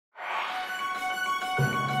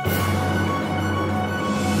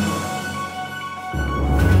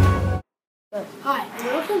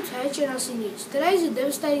Welcome to HNRC News. Today is a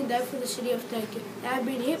devastating day for the city of Tokyo. They have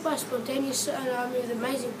been hit by a spontaneous tsunami with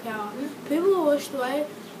amazing power. People were washed away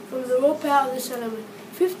from the raw power of the tsunami.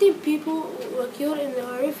 15 people were killed in the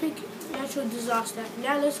horrific natural disaster.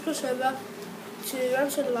 Now let's cross over to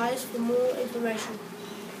Ramsey Elias for more information.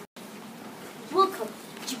 Welcome.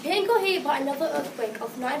 Japan got hit by another earthquake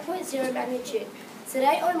of 9.0 magnitude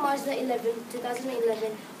today on March 11,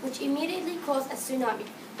 2011, which immediately caused a tsunami,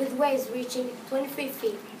 with waves reaching 23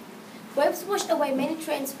 feet. Waves washed away many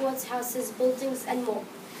transports, houses, buildings, and more.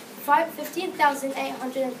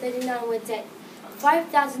 15,839 were dead,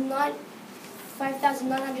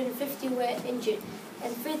 5,950 were injured,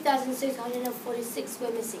 and 3,646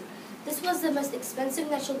 were missing. This was the most expensive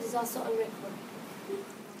natural disaster on record.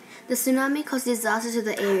 The tsunami caused disaster to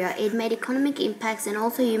the area. It made economic impacts and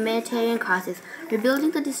also humanitarian crisis.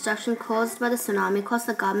 Rebuilding the destruction caused by the tsunami cost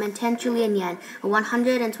the government 10 trillion yen, or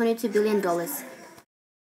 $122 billion.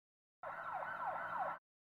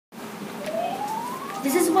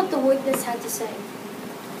 This is what the witness had to say.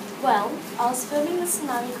 Well, I was filming the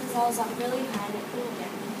tsunami because I was up really high and it couldn't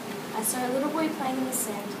get me. I saw a little boy playing in the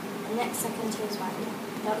sand, and next second he was right there.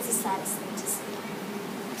 That was the saddest thing to see.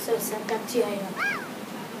 So sad, back to you.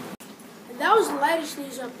 And that was the latest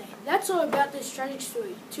news update. That's all about this tragic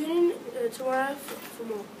story. Tune in tomorrow for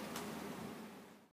more.